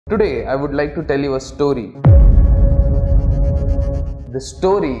Today I would like to tell you a story. The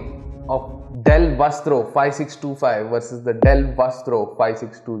story of Dell vostro 5625 versus the Dell vostro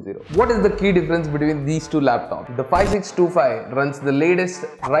 5620. What is the key difference between these two laptops? The 5625 runs the latest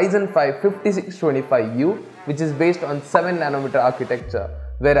Ryzen 5 5625U, which is based on 7nm architecture,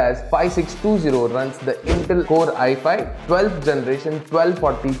 whereas 5620 runs the Intel Core i5 12th generation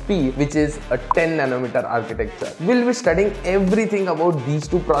 1240p, which is a 10nm architecture. We'll be studying everything about these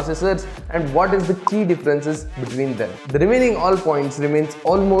two processors and what is the key differences between them. The remaining all points remains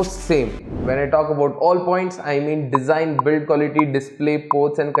almost same. When I talk about all points, I mean design, build quality, display,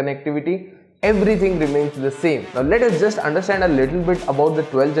 ports and connectivity. Everything remains the same. Now let us just understand a little bit about the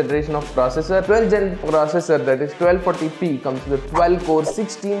 12th generation of processor. 12th gen processor, that is 1240p, comes with a 12 core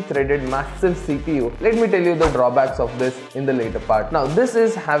 16 threaded massive CPU. Let me tell you the drawbacks of this in the later part. Now this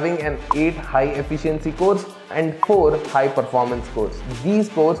is having an 8 high efficiency cores and 4 high performance cores. These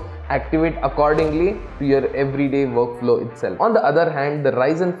cores activate accordingly to your everyday workflow itself. On the other hand, the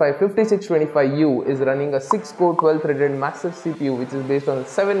Ryzen 5 5625U is running a 6-core 12-threaded massive CPU, which is based on a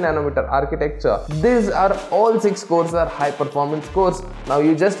 7nm architecture. These are all 6 cores are high performance cores. Now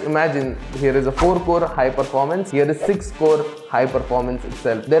you just imagine, here is a 4-core high performance, here is 6-core high performance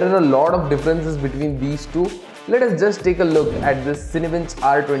itself. There are a lot of differences between these two. Let us just take a look at this Cinebench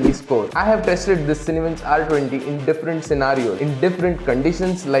R20 score. I have tested this Cinebench R20 in different scenarios, in different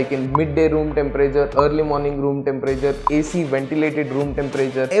conditions, like in midday room temperature, early morning room temperature, AC ventilated room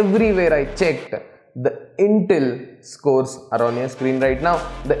temperature. Everywhere I checked, the Intel scores are on your screen right now.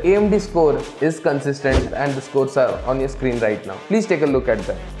 The AMD score is consistent and the scores are on your screen right now. Please take a look at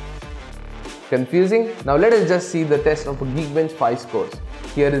them. Confusing? Now let us just see the test of a Geekbench 5 scores.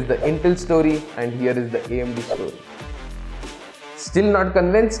 Here is the Intel story and here is the AMD story. Still not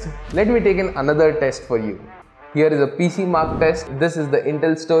convinced? Let me take another test for you. Here is a PC mark test. This is the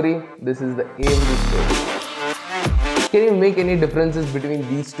Intel story. This is the AMD story. Can you make any differences between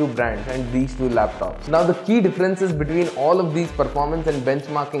these two brands and these two laptops? Now the key differences between all of these performance and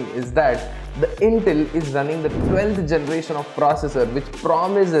benchmarking is that the Intel is running the 12th generation of processor, which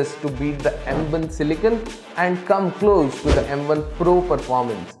promises to beat the M1 Silicon and come close to the M1 Pro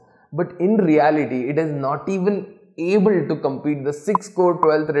performance. But in reality, it is not even able to compete the 6-core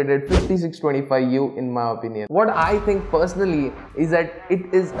 12-threaded 5625U in my opinion. What I think personally is that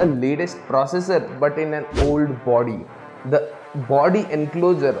it is a latest processor but in an old body. The body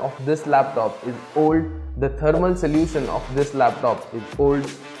enclosure of this laptop is old. The thermal solution of this laptop is old,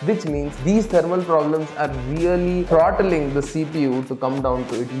 which means these thermal problems are really throttling the CPU to come down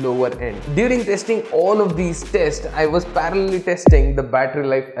to its lower end. During testing all of these tests, I was parallelly testing the battery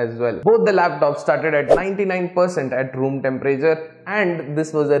life as well. Both the laptops started at 99% at room temperature, and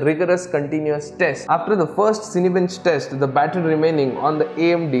this was a rigorous continuous test. After the first Cinebench test, the battery remaining on the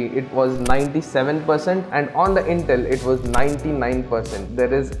AMD, it was 97% and on the Intel it was 99%.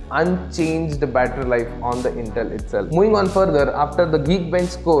 There is unchanged battery life on the Intel itself. Moving on further, after the Geekbench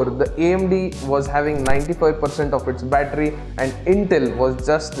score, the AMD was having 95% of its battery and Intel was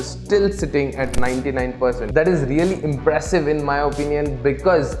just still sitting at 99%. That is really impressive in my opinion,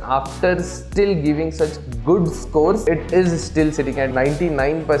 because after still giving such good scores, it is still sitting at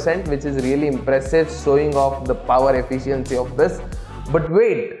 99%, which is really impressive, showing off the power efficiency of this. But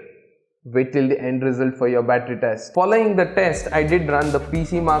wait till the end result for your battery test. Following the test, I did run the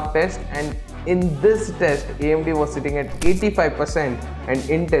PC mark test, and in this test AMD was sitting at 85% and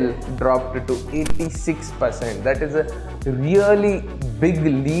Intel dropped to 86%. That is a really big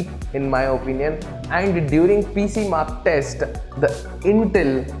leap in my opinion. And during PC mark test, the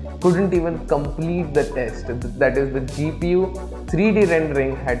Intel couldn't even complete the test. That is, the GPU 3D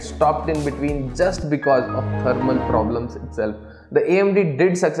rendering had stopped in between just because of thermal problems itself. The AMD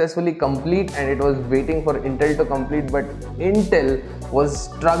did successfully complete and it was waiting for Intel to complete, but Intel was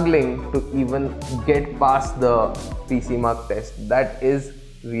struggling to even get past the PC mark test. That is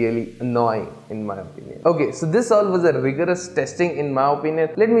really annoying in my opinion. Okay, so this all was a rigorous testing in my opinion.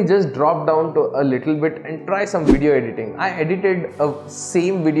 Let me just drop down to a little bit and try some video editing. I edited a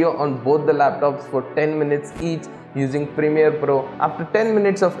same video on both the laptops for 10 minutes each using Premiere Pro. After 10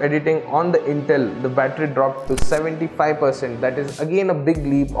 minutes of editing on the Intel, the battery dropped to 75%. That is again a big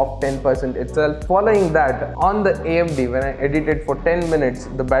leap of 10% itself. Following that, on the AMD, when I edited for 10 minutes,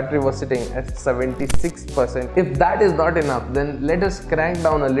 the battery was sitting at 76%. If that is not enough, then let us crank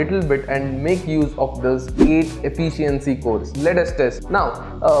down a little bit and make use of those 8 efficiency cores. Let us test. Now,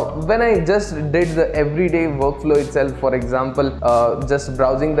 when I just did the everyday workflow itself, for example, just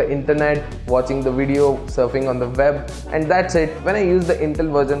browsing the internet, watching the video, surfing on the web, and that's it. When I use the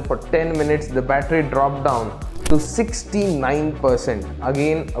Intel version for 10 minutes, the battery dropped down to 69%.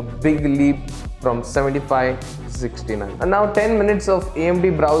 Again, a big leap from 75 to 69. And now 10 minutes of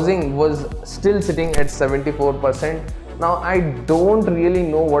AMD browsing was still sitting at 74%. Now I don't really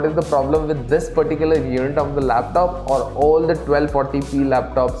know what is the problem with this particular unit of the laptop, or all the 1240p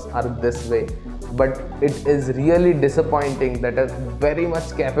laptops are this way. But it is really disappointing that a very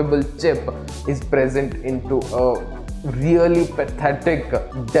much capable chip is present into a really pathetic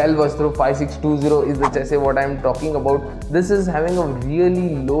Dell vostro 5620 is the chassis what I am talking about. This is having a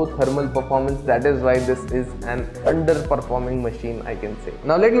really low thermal performance. That is why this is an underperforming machine, I can say.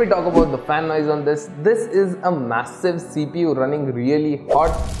 Now let me talk about the fan noise on this. This is a massive CPU running really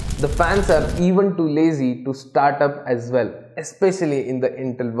hot. The fans are even too lazy to start up as well, especially in the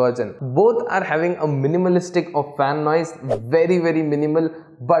Intel version. Both are having a minimalistic of fan noise, very minimal,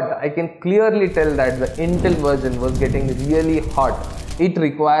 but I can clearly tell that the Intel version was getting really hot. It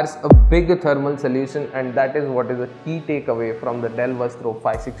requires a big thermal solution, and that is what is a key takeaway from the Dell vostro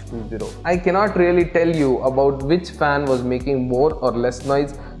 5620. I cannot really tell you about which fan was making more or less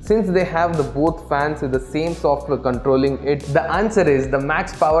noise, since they have the both fans with the same software controlling it. The answer is the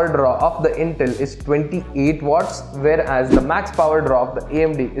max power draw of the Intel is 28 watts, whereas the max power draw of the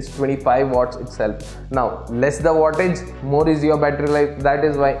AMD is 25 watts itself. Now, less the wattage, more is your battery life. That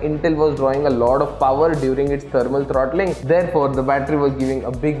is why Intel was drawing a lot of power during its thermal throttling. Therefore, the battery was giving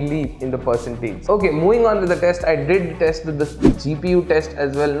a big leap in the percentage. Okay, moving on with the test. I did test the GPU test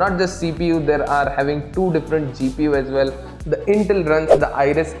as well, not just CPU. There are having two different GPU as well. The Intel runs the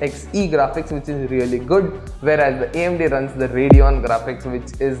Iris Xe graphics, which is really good, whereas the AMD runs the Radeon graphics,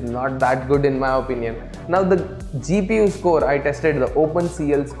 which is not that good in my opinion. Now the GPU score, I tested the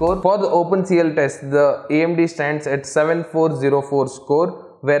OpenCL score. For the OpenCL test, the AMD stands at 7404 score,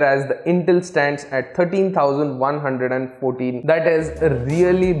 whereas the Intel stands at 13,114. That is a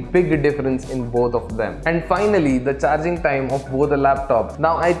really big difference in both of them. And finally, the charging time of both the laptops.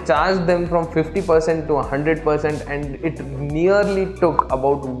 Now I charged them from 50% to 100%, and it nearly took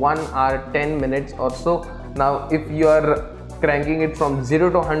about 1 hour 10 minutes or so. Now if you are cranking it from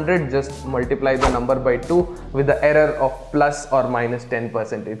 0 to 100, just multiply the number by 2 with the error of plus or minus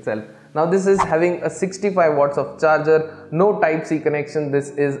 10% itself. Now this is having a 65 watts of charger, no Type-C connection.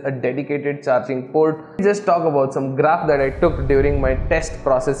 This is a dedicated charging port. Just talk about some graph that I took during my test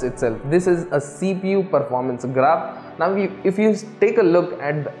process itself. This is a CPU performance graph. Now if you take a look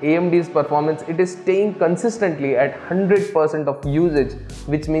at the AMD's performance, it is staying consistently at 100% of usage,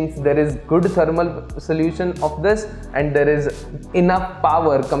 which means there is good thermal solution of this, and there is enough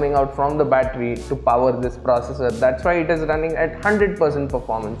power coming out from the battery to power this processor. That's why it is running at 100%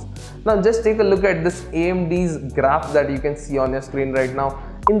 performance. Now just take a look at this AMD's graph that you can see on your screen right now.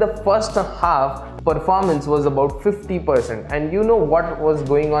 In the first half, performance was about 50%, and you know what was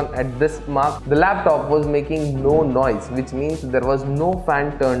going on at this mark? The laptop was making no noise, which means there was no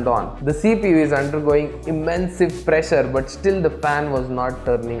fan turned on. The CPU is undergoing immense pressure, but still the fan was not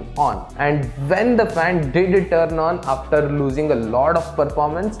turning on. And when the fan did turn on after losing a lot of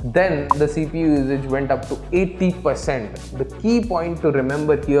performance, then the CPU usage went up to 80%. The key point to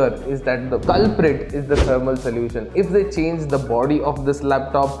remember here is that the culprit is the thermal solution. If they change the body of this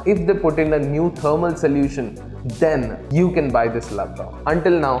laptop, if they put in a new thermal solution, then you can buy this laptop.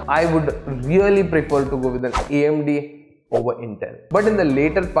 Until now, I would really prefer to go with an AMD over Intel. But in the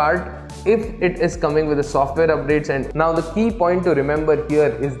later part, if it is coming with the software updates, and now the key point to remember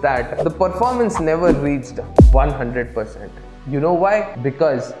here is that the performance never reached 100%. You know why?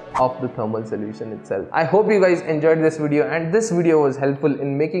 Because of the thermal solution itself. I hope you guys enjoyed this video, and this video was helpful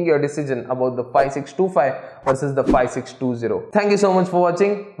in making your decision about the 5625 versus the 5620. Thank you so much for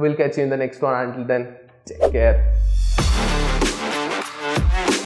watching. We'll catch you in the next one. Until then, take care.